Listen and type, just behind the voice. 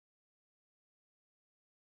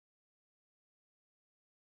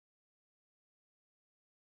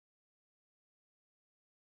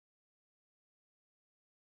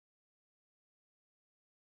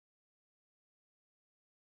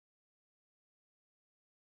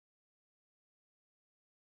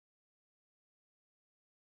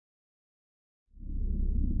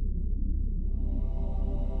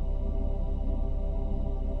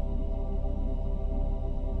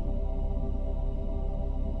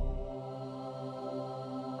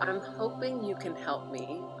I'm hoping you can help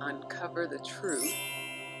me uncover the truth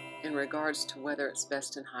in regards to whether it's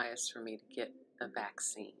best and highest for me to get the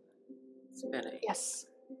vaccine. It's been a Yes,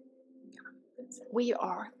 we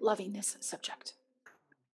are loving this subject,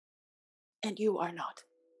 and you are not.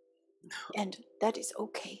 And that is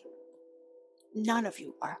okay. None of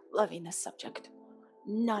you are loving this subject.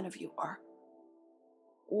 None of you are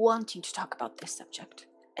wanting to talk about this subject.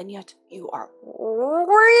 And yet you are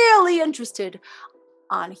really interested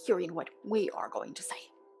on hearing what we are going to say.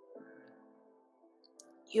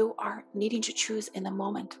 You are needing to choose in the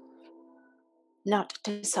moment, not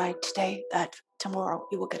decide today that tomorrow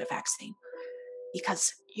you will get a vaccine,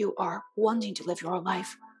 because you are wanting to live your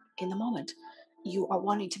life in the moment. You are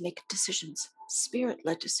wanting to make decisions,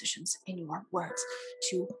 spirit-led decisions in your words,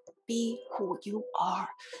 to be who you are,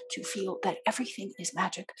 to feel that everything is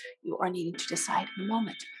magic. You are needing to decide in the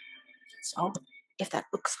moment. So if that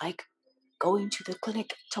looks like going to the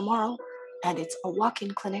clinic tomorrow, and it's a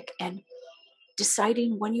walk-in clinic, and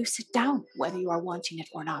deciding when you sit down whether you are wanting it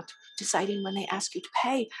or not, deciding when they ask you to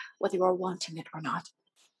pay whether you are wanting it or not.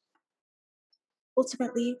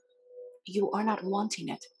 Ultimately, you are not wanting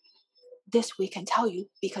it. This we can tell you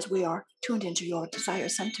because we are tuned into your desire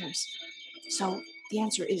centers. So the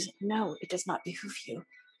answer is no, it does not behoove you.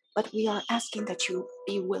 But we are asking that you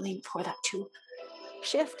be willing for that to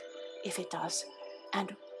shift if it does.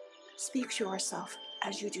 And speak to yourself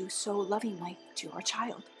as you do so lovingly to your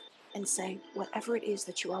child and say, whatever it is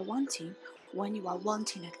that you are wanting, when you are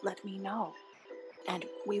wanting it, let me know. And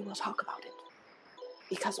we will talk about it.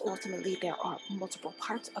 Because ultimately there are multiple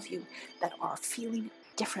parts of you that are feeling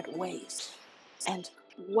different ways. And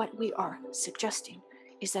what we are suggesting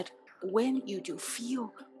is that when you do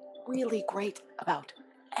feel really great about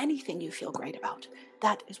anything you feel great about,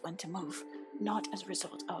 that is when to move, not as a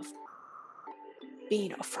result of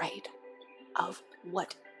being afraid of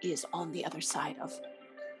what is on the other side of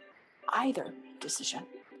either decision.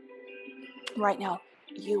 Right now,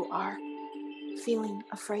 you are feeling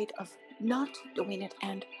afraid of not doing it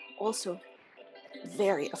and also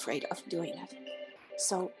very afraid of doing it.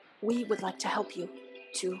 So we would like to help you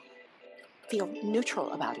to feel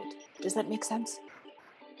neutral about it. Does that make sense?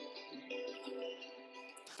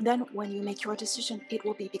 Then when you make your decision, it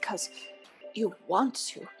will be because you want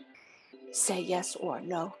to say yes or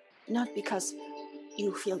no, not because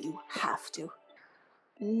you feel you have to.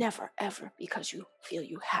 Never, ever because you feel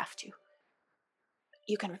you have to.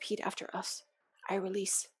 You can repeat after us. I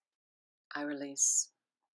release. I release.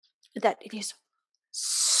 That it is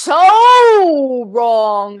so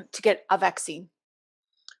wrong to get a vaccine.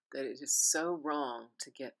 That it is so wrong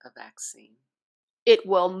to get a vaccine. It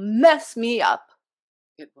will mess me up.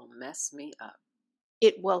 It will mess me up.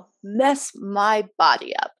 It will mess my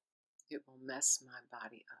body up. It will mess my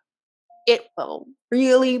body up. It will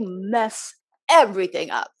really mess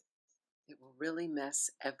everything up. It will really mess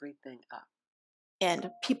everything up.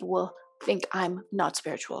 And people will think I'm not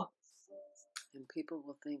spiritual. And people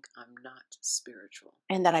will think I'm not spiritual.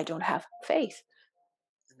 And that I don't have faith.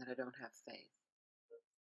 And that I don't have faith.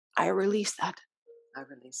 I release that. I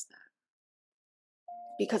release that.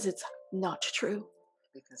 Because it's not true.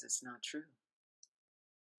 Because it's not true.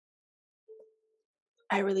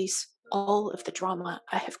 I release all of the drama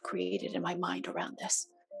I have created in my mind around this.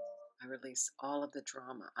 I release all of the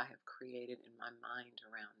drama I have created in my mind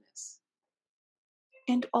around this.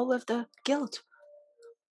 And all of the guilt.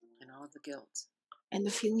 And all of the guilt. And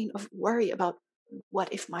the feeling of worry about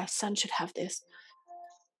what if my son should have this.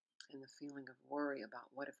 And the feeling of worry about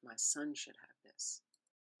what if my son should have this.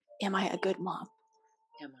 Am I a good mom?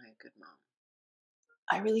 Am I a good mom?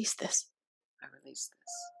 I release this. I release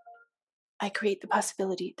this. I create the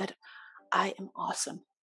possibility that I am awesome.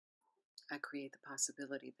 I create the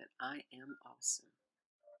possibility that I am awesome.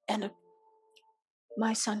 And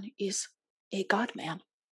my son is a God man.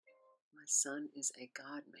 My son is a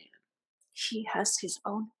God man. He has his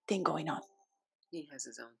own thing going on. He has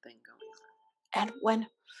his own thing going on. And when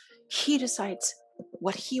he decides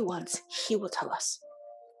what he wants, he will tell us.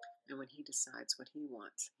 And when he decides what he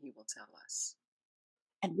wants, he will tell us.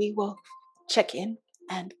 And we will check in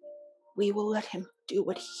and we will let him do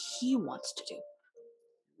what he wants to do.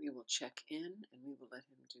 We will check in and we will let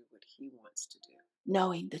him do what he wants to do.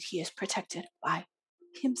 Knowing that he is protected by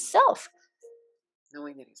himself.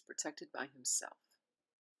 Knowing that he's protected by himself.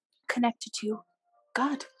 Connected to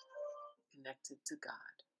God. Connected to God.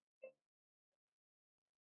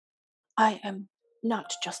 I am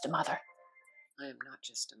not just a mother. I am not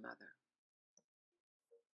just a mother.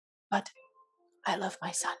 But I love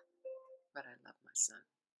my son. But I love my son.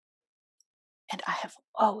 And I have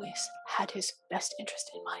always had his best interest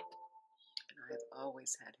in mind. And I have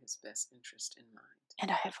always had his best interest in mind.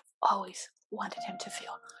 And I have always wanted him to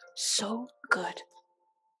feel so good.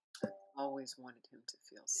 I've always wanted him to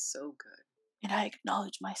feel so good. And I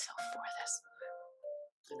acknowledge myself for this.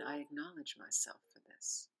 And I acknowledge myself for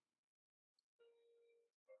this.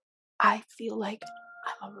 I feel like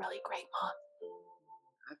I'm a really great mom.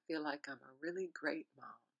 I feel like I'm a really great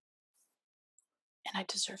mom. And I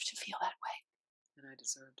deserve to feel that way. And I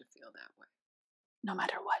deserve to feel that way. No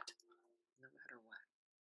matter what. No matter what.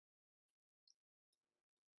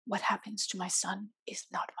 What happens to my son is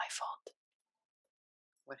not my fault.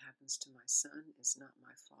 What happens to my son is not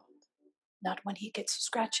my fault. Not when he gets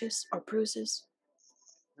scratches or bruises.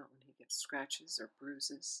 Not when he gets scratches or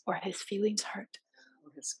bruises. Or his feelings hurt.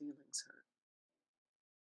 Or his feelings hurt.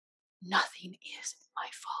 Nothing is my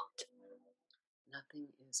fault. Nothing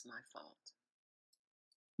is my fault.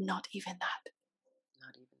 Not even that.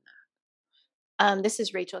 Not even that. This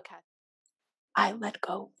is Rachel Cat. I let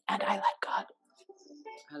go and I let God.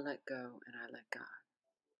 I let go and I let God.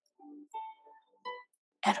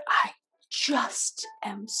 And I just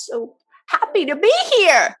am so happy to be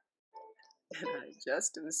here. And I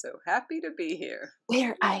just am so happy to be here.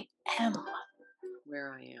 Where I am.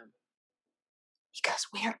 Where I am. Because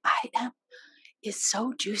where I am is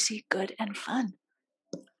so juicy, good, and fun.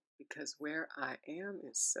 Because where I am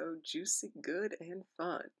is so juicy, good, and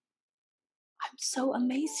fun. I'm so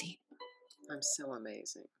amazing. I'm so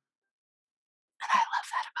amazing. And I love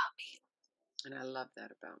that about me. And I love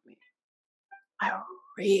that about me. I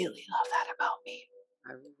really love that about me.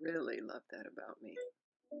 I really love that about me.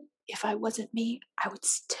 If I wasn't me, I would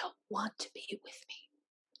still want to be with me.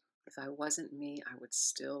 If I wasn't me, I would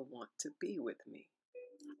still want to be with me.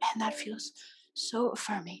 And that feels so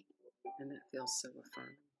affirming. And that feels so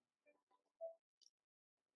affirming.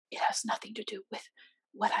 It has nothing to do with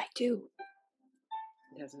what I do.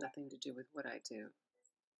 It has nothing to do with what I do.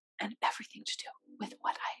 And everything to do with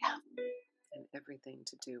what I am. And everything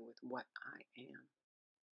to do with what I am.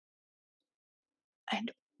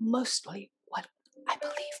 And mostly what I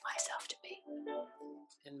believe myself to be.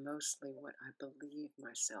 And mostly what I believe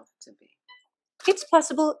myself to be. It's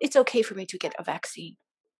possible it's okay for me to get a vaccine.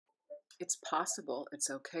 It's possible it's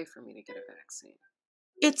okay for me to get a vaccine.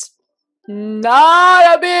 It's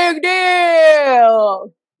not a big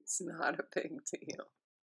deal. It's not a big deal.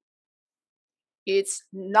 It's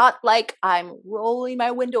not like I'm rolling my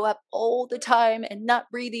window up all the time and not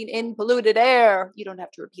breathing in polluted air. You don't have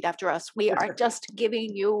to repeat after us. We are just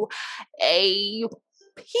giving you a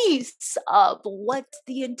piece of what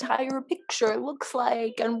the entire picture looks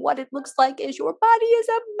like. And what it looks like is your body is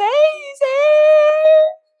amazing.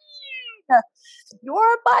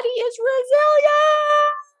 Your body is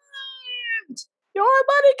resilient. Your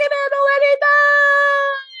body can handle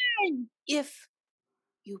anything if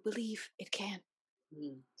you believe it can.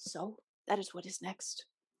 So that is what is next.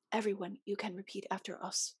 Everyone, you can repeat after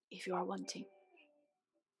us if you are wanting.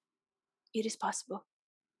 It is possible.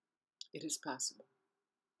 It is possible.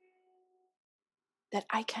 That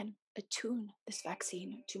I can attune this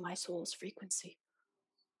vaccine to my soul's frequency.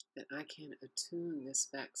 That I can attune this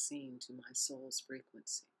vaccine to my soul's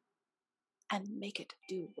frequency. And make it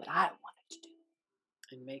do what I want it to do.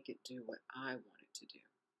 And make it do what I want it to do.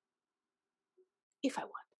 If I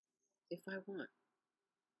want. If I want.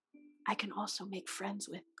 I can also make friends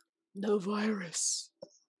with the virus.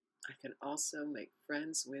 I can also make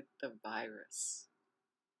friends with the virus.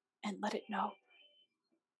 And let it know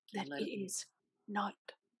that it is not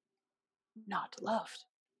loved.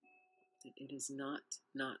 That it is not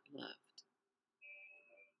loved.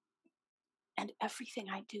 And everything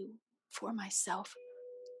I do for myself,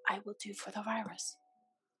 I will do for the virus.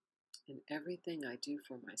 And everything I do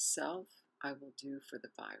for myself, I will do for the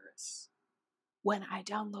virus. When I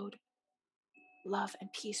download love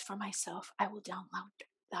and peace for myself, I will download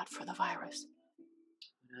that for the virus.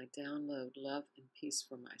 When I download love and peace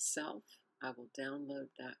for myself, I will download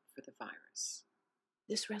that for the virus.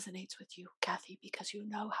 This resonates with you, Kathy, because you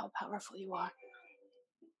know how powerful you are.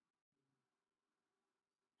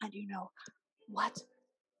 And you know what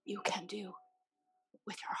you can do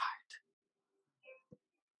with your heart.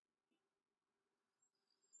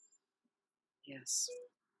 Yes.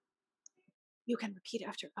 You can repeat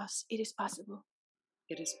after us. It is possible.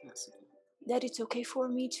 It is possible. That it's okay for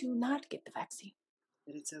me to not get the vaccine.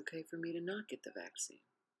 That it's okay for me to not get the vaccine.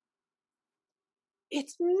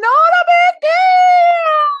 It's not a big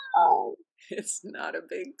deal. It's not a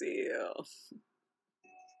big deal.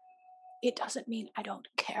 It doesn't mean I don't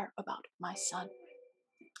care about my son.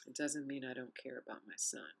 It doesn't mean I don't care about my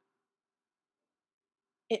son.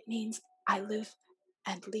 It means I live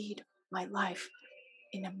and lead my life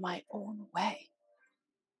in my own way.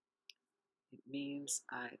 It means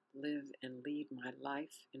I live and lead my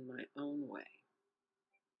life in my own way,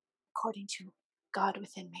 according to God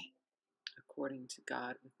within me. according to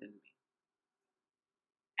God within me.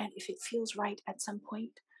 And if it feels right at some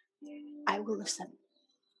point, I will listen.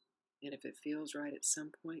 And if it feels right at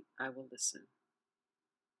some point, I will listen.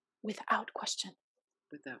 Without question.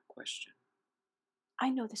 Without question. I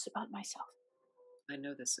know this about myself. I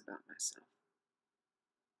know this about myself.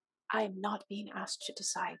 I am not being asked to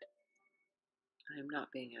decide. I am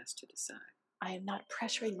not being asked to decide. I am not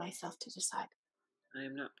pressuring myself to decide. I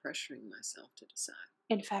am not pressuring myself to decide.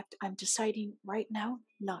 In fact, I'm deciding right now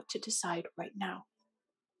not to decide right now.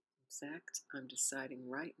 In fact, I'm deciding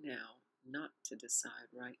right now not to decide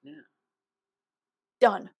right now.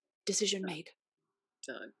 Done. Decision made.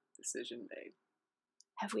 Done. Decision made.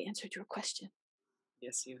 Have we answered your question?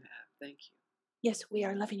 Yes, you have. Thank you. Yes, we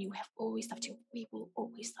are loving you. We have always loved you. We will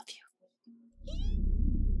always love you.